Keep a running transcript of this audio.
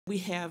We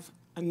have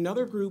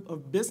another group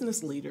of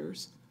business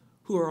leaders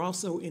who are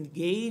also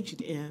engaged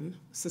in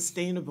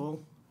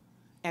sustainable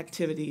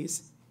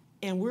activities,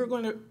 and we're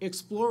going to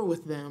explore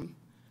with them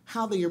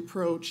how they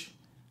approach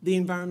the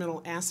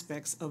environmental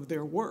aspects of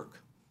their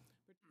work.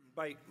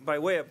 By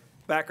way of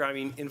background, I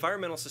mean,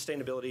 environmental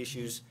sustainability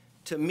issues,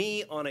 to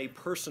me, on a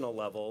personal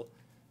level,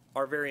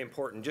 are very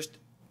important. Just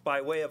by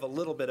way of a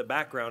little bit of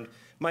background,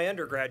 my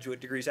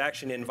undergraduate degree is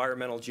actually in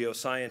environmental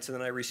geoscience, and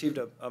then I received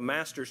a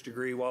master's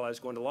degree while I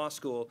was going to law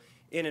school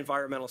in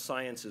environmental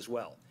science as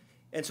well.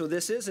 And so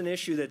this is an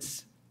issue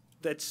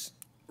that's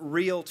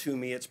real to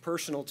me, it's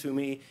personal to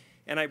me,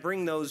 and I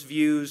bring those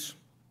views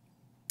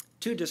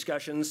to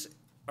discussions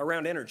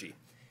around energy.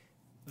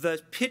 The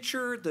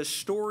picture, the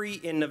story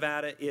in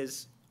Nevada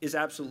is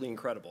absolutely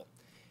incredible.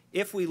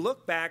 If we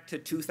look back to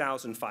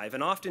 2005,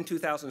 and often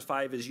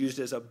 2005 is used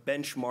as a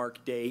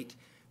benchmark date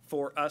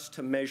for us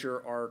to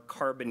measure our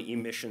carbon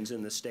emissions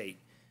in the state.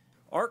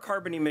 Our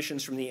carbon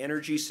emissions from the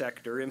energy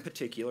sector, in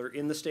particular,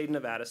 in the state of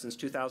Nevada since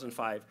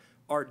 2005,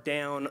 are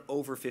down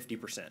over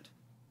 50%.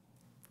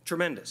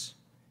 Tremendous.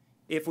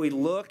 If we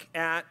look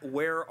at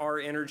where our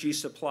energy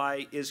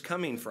supply is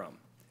coming from,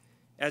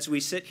 as we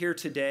sit here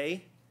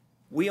today,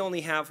 we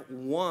only have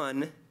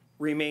one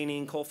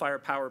remaining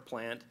coal-fired power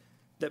plant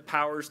that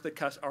powers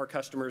our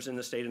customers in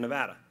the state of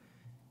Nevada.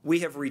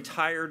 We have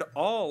retired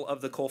all of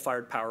the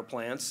coal-fired power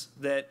plants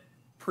that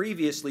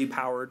previously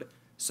powered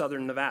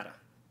southern Nevada.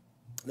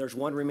 There's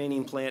one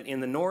remaining plant in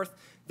the north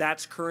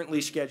that's currently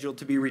scheduled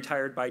to be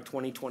retired by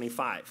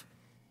 2025.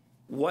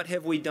 What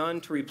have we done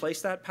to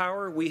replace that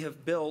power? We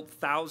have built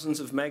thousands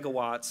of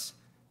megawatts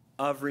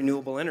of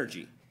renewable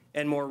energy.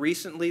 And more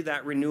recently,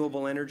 that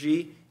renewable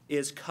energy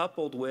is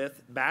coupled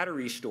with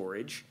battery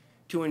storage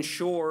to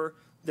ensure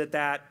that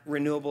that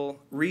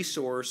renewable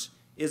resource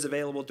is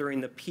available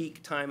during the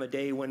peak time of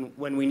day when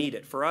we need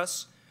it. For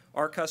us,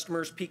 our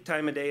customers' peak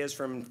time of day is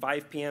from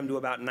 5 p.m. to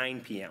about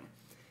 9 p.m.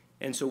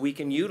 And so we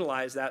can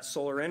utilize that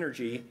solar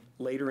energy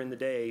later in the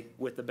day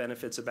with the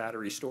benefits of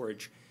battery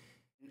storage.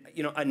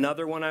 You know,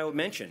 another one I would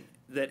mention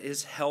that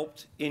has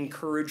helped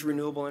encourage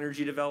renewable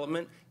energy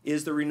development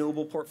is the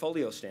Renewable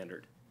Portfolio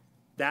Standard.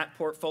 That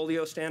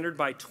portfolio standard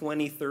by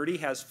 2030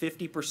 has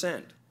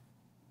 50%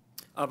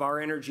 of our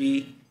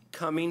energy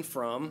coming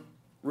from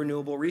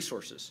renewable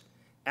resources.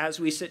 As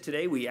we sit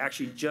today, we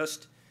actually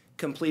just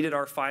completed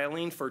our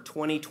filing for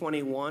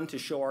 2021 to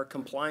show our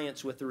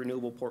compliance with the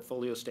Renewable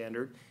Portfolio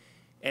Standard,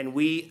 and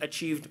we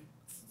achieved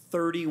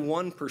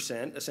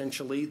 31%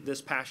 essentially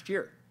this past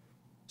year.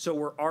 So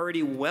we're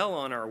already well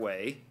on our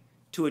way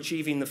to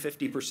achieving the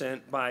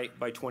 50% by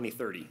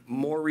 2030.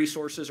 More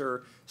resources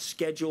are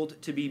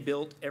scheduled to be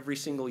built every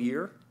single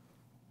year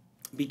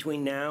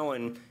between now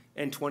and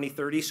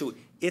 2030. So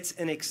it's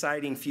an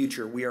exciting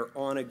future. We are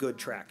on a good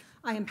track.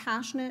 I am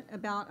passionate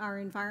about our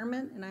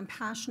environment, and I'm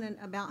passionate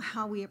about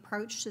how we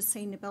approach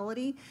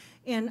sustainability.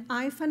 And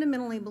I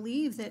fundamentally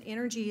believe that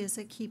energy is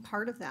a key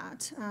part of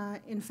that.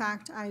 In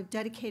fact, I've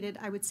dedicated,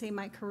 I would say,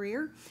 my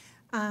career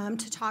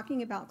to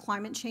talking about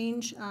climate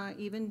change,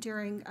 even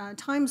during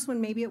times when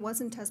maybe it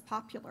wasn't as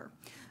popular.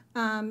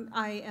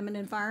 I am an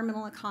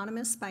environmental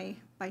economist by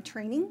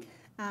training,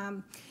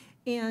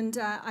 and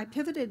I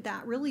pivoted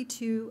that really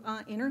to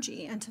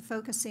energy and to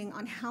focusing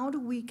on how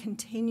do we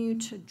continue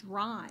to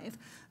drive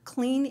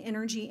clean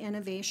energy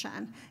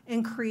innovation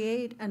and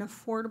create an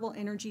affordable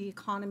energy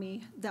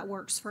economy that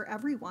works for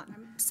everyone.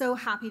 I'm so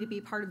happy to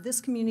be part of this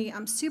community.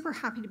 I'm super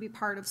happy to be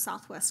part of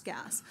Southwest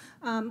Gas.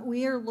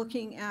 We are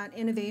looking at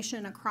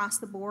innovation across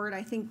the board.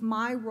 I think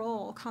my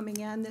role coming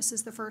in, this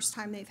is the first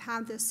time they've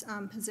had this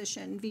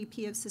position,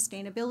 VP of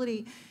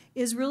Sustainability,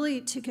 is really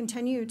to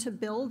continue to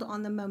build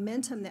on the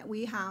momentum that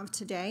we have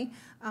today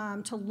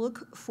to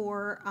look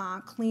for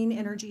clean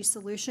energy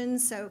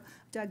solutions. So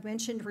Doug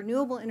mentioned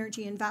renewable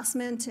energy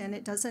investment, and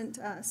it doesn't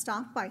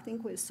stop, I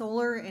think, with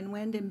solar and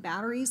wind and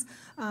batteries.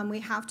 We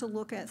have to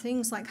look at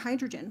things like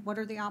hydrogen. What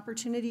are the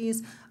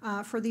opportunities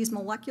for these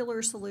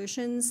molecular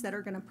solutions that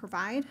are going to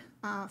provide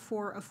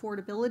for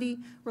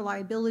affordability,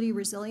 reliability,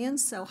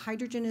 resilience? So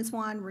hydrogen is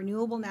one,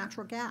 renewable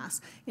natural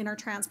gas. In our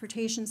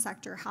transportation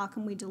sector, how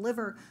can we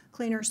deliver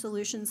cleaner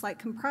solutions like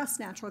compressed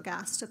natural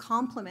gas to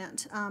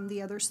complement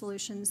the other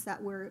solutions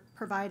that we're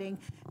providing?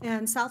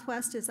 And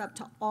Southwest is up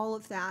to all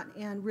of that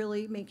and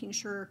really making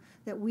sure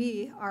that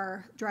we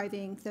are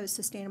driving those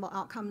sustainable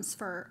outcomes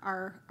for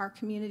our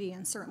community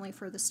and certainly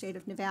for the state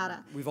of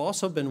Nevada. We've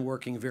also been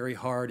working very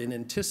hard in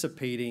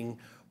anticipating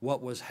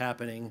what was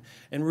happening.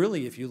 And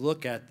really, if you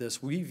look at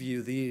this, we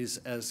view these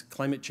as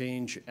climate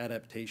change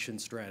adaptation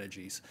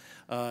strategies.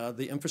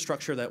 The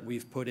infrastructure that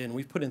we've put in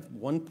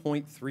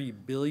 $1.3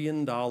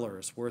 billion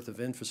worth of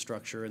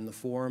infrastructure in the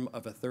form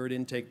of a third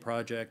intake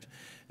project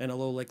and a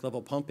low lake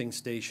level pumping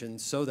station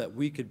so that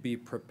we could be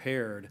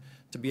prepared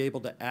to be able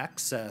to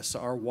access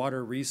our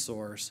water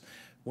resource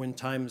when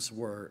times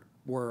were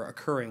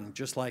occurring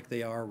just like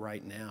they are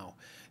right now.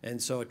 And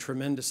so a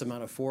tremendous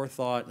amount of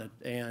forethought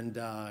and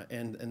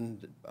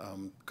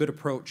good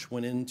approach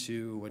went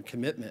into, and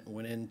commitment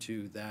went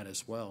into that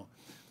as well.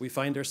 We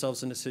find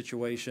ourselves in a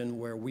situation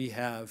where we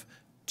have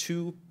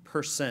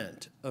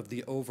 2% of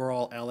the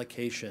overall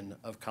allocation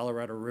of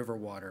Colorado River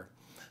water,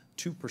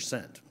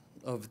 2%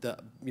 of the,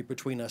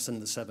 between us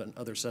and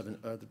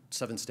the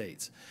seven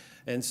states.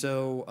 And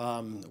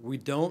so we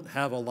don't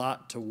have a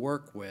lot to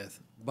work with,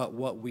 but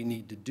what we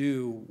need to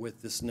do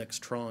with this next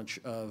tranche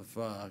of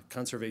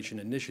conservation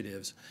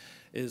initiatives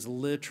is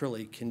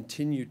literally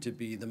continue to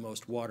be the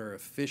most water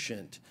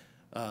efficient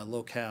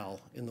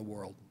locale in the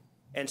world.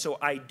 And so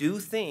I do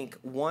think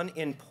one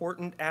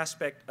important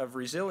aspect of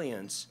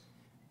resilience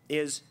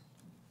is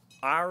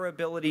our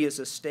ability as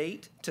a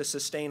state to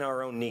sustain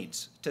our own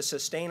needs, to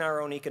sustain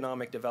our own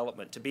economic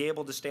development, to be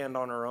able to stand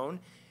on our own,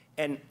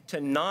 and to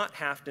not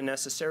have to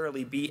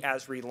necessarily be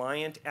as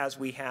reliant as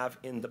we have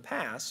in the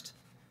past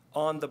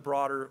on the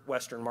broader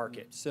Western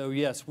market. So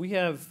yes, we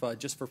have,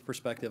 just for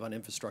perspective on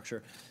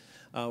infrastructure,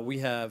 we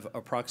have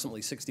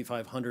approximately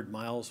 6,500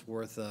 miles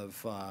worth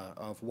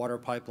of water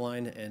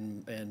pipeline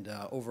and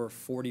over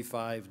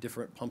 45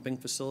 different pumping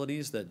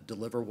facilities that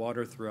deliver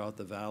water throughout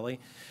the valley.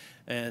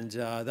 And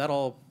that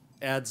all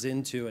adds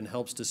into and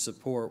helps to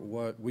support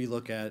what we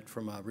look at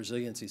from a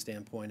resiliency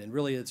standpoint. And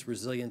really it's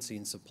resiliency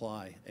in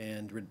supply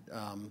and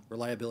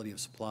reliability of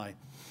supply.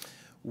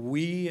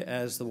 We,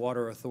 as the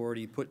Water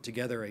Authority, put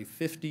together a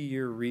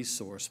 50-year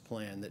resource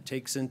plan that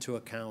takes into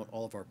account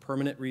all of our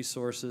permanent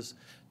resources,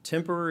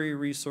 temporary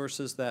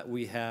resources that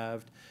we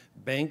have,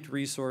 banked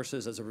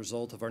resources as a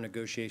result of our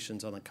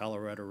negotiations on the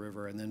Colorado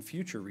River, and then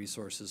future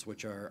resources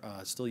which are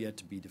still yet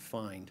to be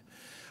defined.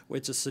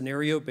 It's a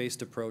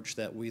scenario-based approach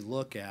that we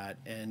look at,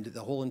 and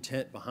the whole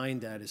intent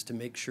behind that is to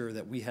make sure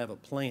that we have a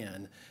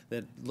plan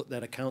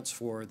that accounts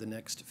for the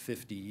next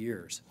 50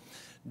 years.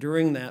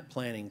 During that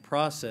planning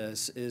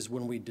process is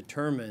when we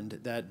determined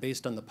that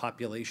based on the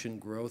population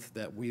growth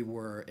that we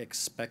were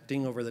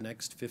expecting over the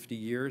next 50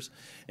 years,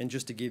 and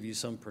just to give you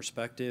some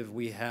perspective,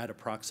 we had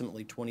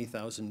approximately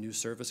 20,000 new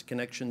service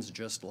connections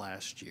just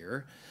last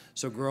year.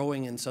 So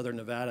growing in Southern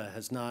Nevada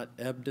has not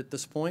ebbed at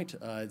this point.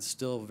 It's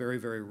still very,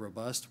 very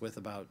robust with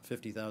about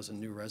 50,000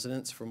 new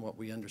residents from what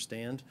we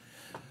understand.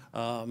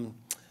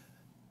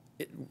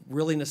 It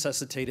really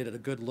necessitated a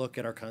good look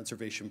at our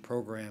conservation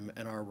program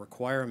and our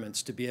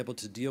requirements to be able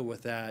to deal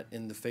with that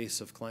in the face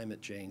of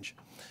climate change.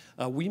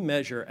 We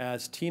measure,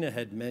 as Tina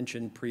had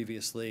mentioned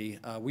previously,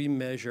 we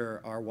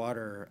measure our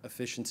water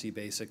efficiency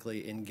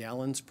basically in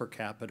gallons per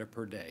capita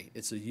per day.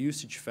 It's a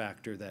usage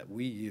factor that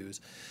we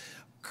use.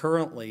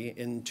 Currently,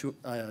 in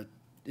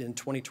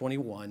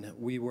 2021,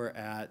 we were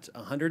at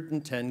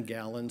 110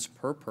 gallons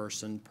per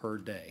person per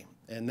day.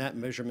 And that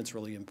measurement's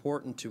really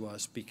important to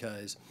us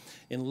because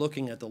in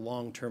looking at the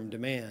long-term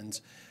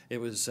demands, it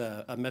was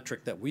a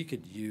metric that we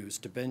could use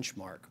to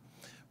benchmark.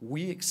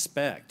 We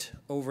expect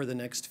over the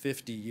next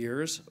 50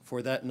 years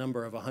for that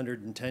number of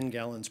 110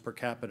 gallons per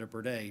capita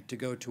per day to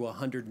go to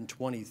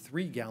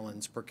 123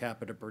 gallons per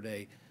capita per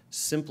day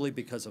simply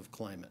because of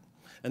climate.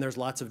 And there's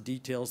lots of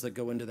details that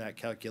go into that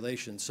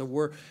calculation.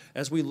 So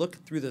as we look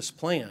through this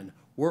plan,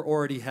 we're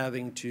already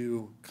having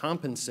to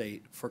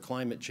compensate for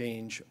climate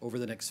change over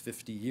the next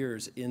 50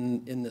 years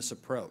in this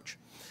approach.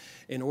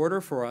 In order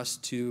for us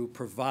to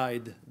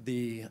provide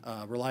the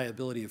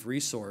reliability of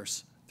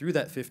resource through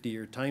that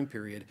 50-year time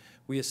period,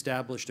 we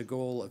established a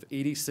goal of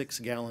 86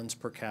 gallons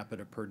per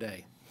capita per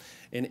day.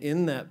 And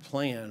in that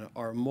plan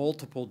are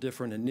multiple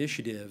different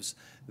initiatives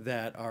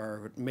that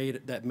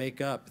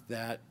make up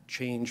that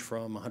change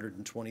from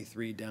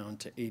 123 down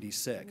to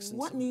 86.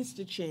 What needs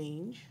to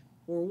change,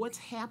 or what's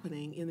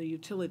happening in the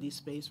utility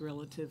space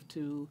relative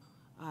to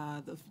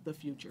the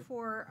future?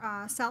 For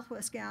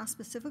Southwest Gas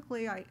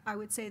specifically, I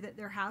would say that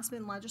there has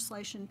been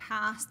legislation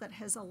passed that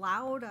has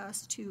allowed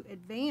us to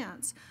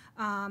advance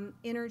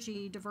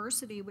energy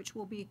diversity, which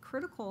will be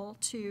critical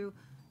to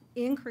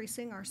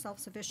increasing our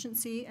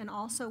self-sufficiency and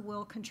also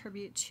will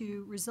contribute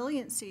to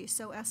resiliency.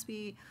 So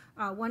SB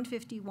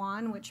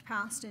 151, which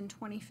passed in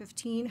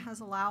 2015,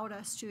 has allowed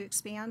us to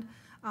expand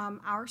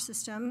our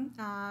system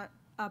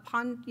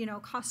upon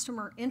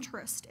customer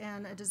interest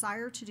and a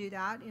desire to do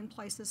that in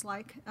places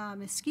like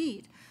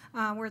Mesquite,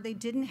 where they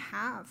didn't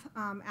have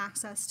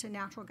access to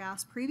natural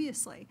gas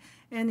previously.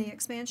 And the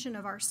expansion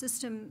of our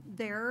system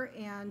there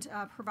and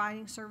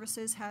providing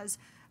services has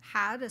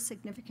had a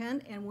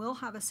significant and will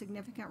have a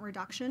significant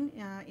reduction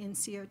in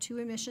CO2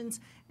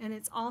 emissions, and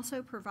it's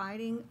also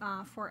providing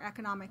for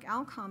economic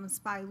outcomes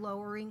by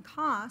lowering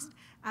cost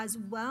as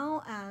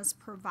well as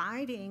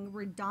providing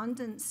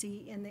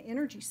redundancy in the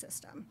energy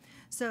system.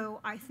 So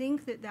I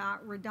think that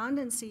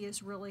redundancy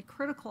is really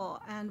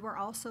critical, and we're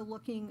also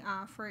looking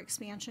for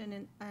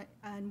expansion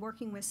and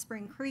working with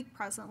Spring Creek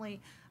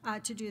presently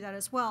to do that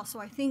as well.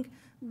 So I think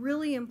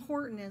really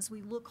important as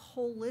we look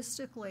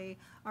holistically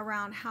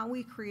around how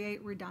we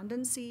create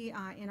redundancy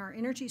in our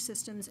energy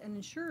systems and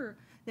ensure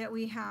that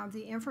we have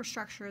the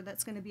infrastructure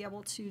that's going to be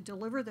able to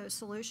deliver those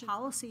solutions.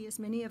 Policy, as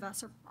many of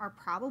us are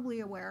probably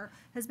aware,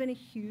 has been a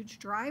huge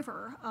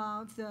driver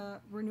of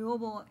the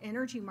renewable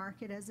energy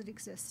market as it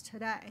exists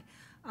today.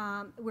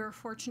 We're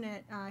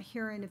fortunate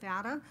here in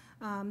Nevada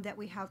that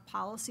we have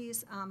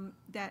policies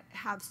that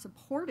have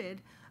supported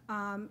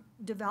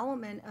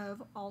development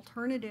of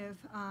alternative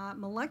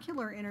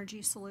molecular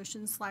energy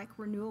solutions like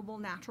renewable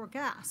natural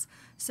gas.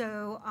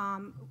 So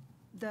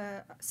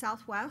the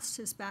Southwest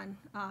has been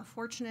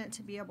fortunate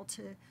to be able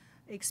to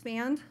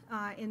expand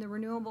in the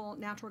renewable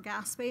natural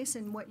gas space,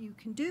 and what you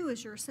can do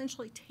is you're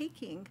essentially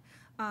taking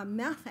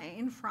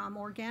methane from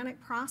organic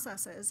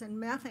processes, and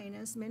methane,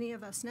 as many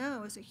of us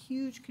know, is a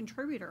huge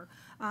contributor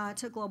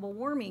to global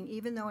warming.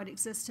 Even though it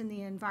exists in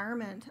the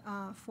environment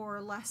for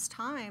less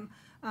time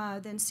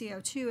than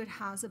CO2, it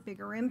has a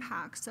bigger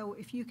impact. So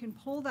if you can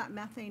pull that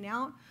methane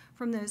out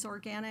from those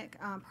organic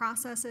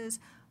processes,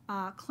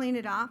 clean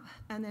it up,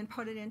 and then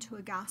put it into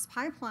a gas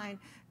pipeline,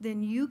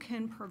 then you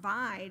can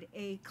provide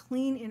a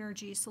clean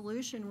energy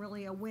solution,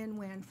 really a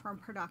win-win from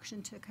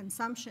production to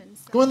consumption.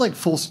 So going like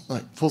full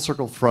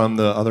circle from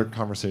the other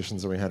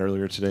conversations that we had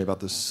earlier today about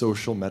the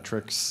social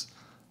metrics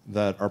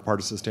that are part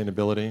of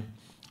sustainability.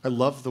 I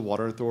love the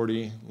Water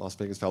Authority, Las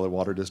Vegas Valley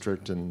Water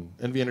District, and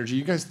NV Energy.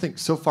 You guys think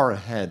so far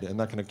ahead, and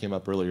that kind of came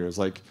up earlier. Is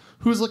like,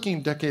 who's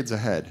looking decades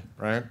ahead,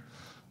 right?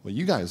 Well,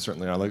 you guys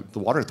certainly are. Like the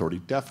Water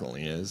Authority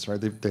definitely is, right?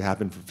 They have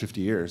been for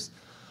 50 years.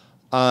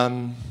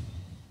 I've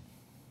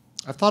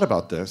thought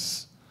about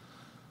this.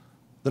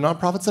 The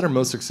nonprofits that are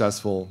most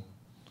successful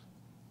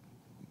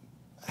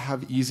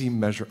have easy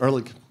measure, or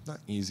like not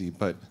easy,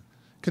 but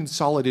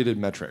consolidated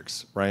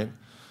metrics, right?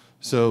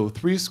 So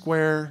 3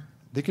 Square,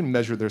 they can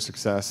measure their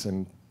success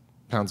in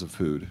pounds of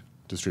food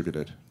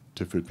distributed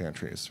to food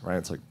pantries, right?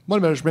 It's like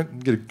one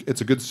measurement.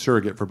 It's a good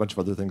surrogate for a bunch of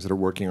other things that are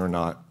working or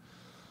not.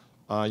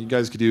 You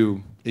guys could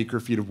do acre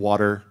feet of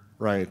water,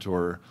 right,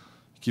 or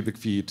cubic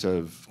feet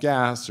of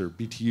gas, or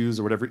BTUs,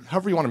 or whatever,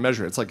 however you want to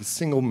measure it. It's like a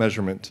single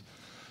measurement.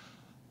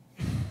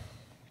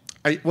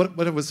 What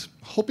I was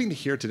hoping to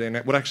hear today, and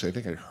what actually I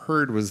think I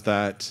heard, was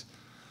that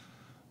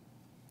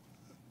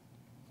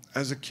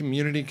as a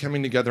community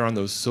coming together on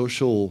those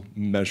social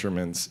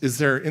measurements, is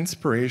there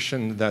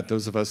inspiration that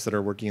those of us that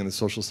are working in the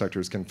social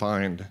sectors can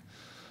find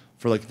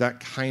for like that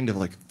kind of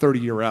like 30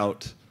 years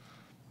out,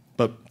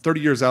 but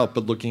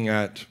looking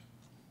at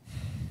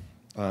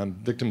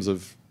victims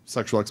of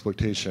sexual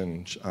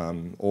exploitation,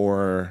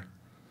 or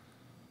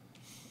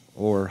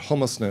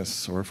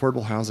homelessness, or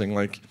affordable housing?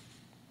 Like,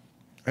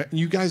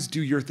 you guys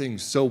do your thing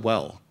so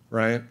well,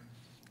 right?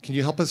 Can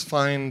you help us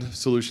find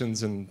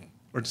solutions,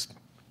 or just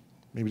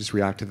maybe just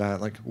react to that?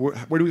 Like,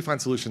 where do we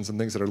find solutions and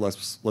things that are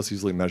less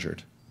easily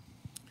measured?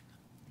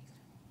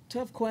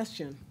 Tough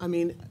question. I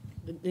mean,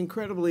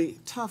 incredibly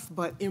tough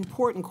but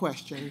important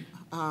question.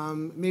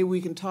 Maybe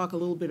we can talk a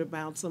little bit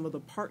about some of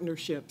the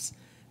partnerships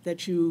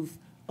that you've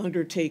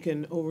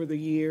undertaken over the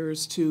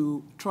years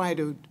to try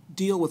to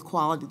deal with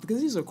quality, because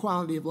these are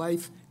quality of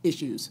life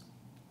issues.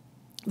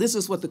 This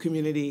is what the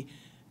community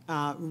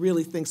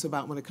really thinks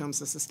about when it comes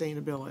to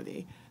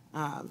sustainability,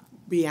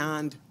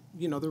 beyond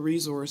the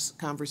resource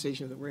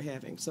conversation that we're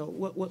having. So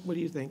what are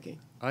you thinking?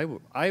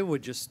 I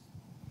would just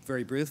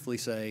very briefly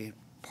say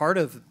part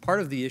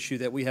of the issue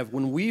that we have,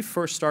 when we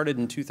first started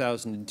in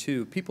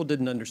 2002, people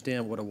didn't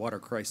understand what a water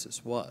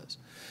crisis was.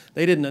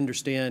 They didn't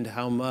understand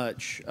how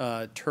much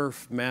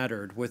turf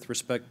mattered with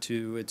respect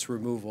to its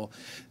removal.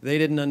 They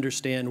didn't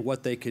understand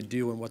what they could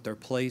do and what their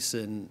place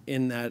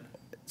in that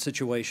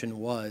situation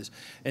was.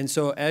 And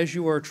so as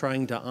you are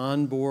trying to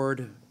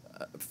onboard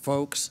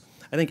folks,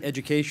 I think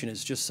education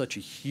is just such a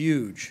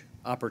huge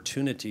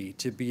opportunity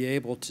to be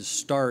able to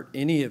start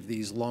any of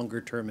these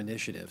longer-term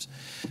initiatives,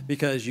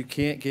 because you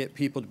can't get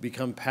people to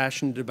become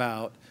passionate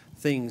about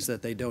things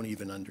that they don't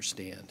even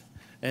understand.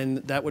 And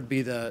that would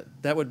be the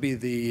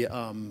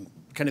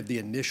kind of the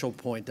initial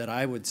point that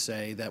I would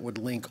say that would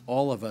link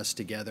all of us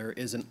together,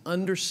 is an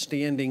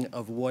understanding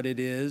of what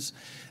it is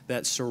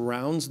that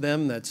surrounds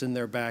them, that's in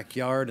their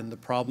backyard, and the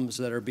problems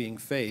that are being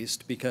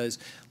faced. Because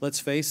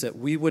let's face it,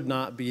 we would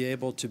not be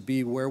able to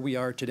be where we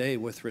are today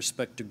with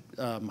respect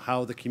to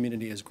how the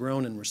community has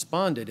grown and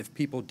responded if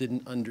people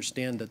didn't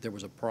understand that there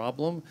was a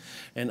problem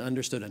and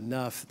understood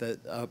enough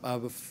that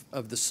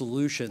of the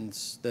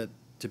solutions that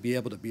to be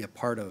able to be a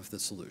part of the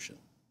solution.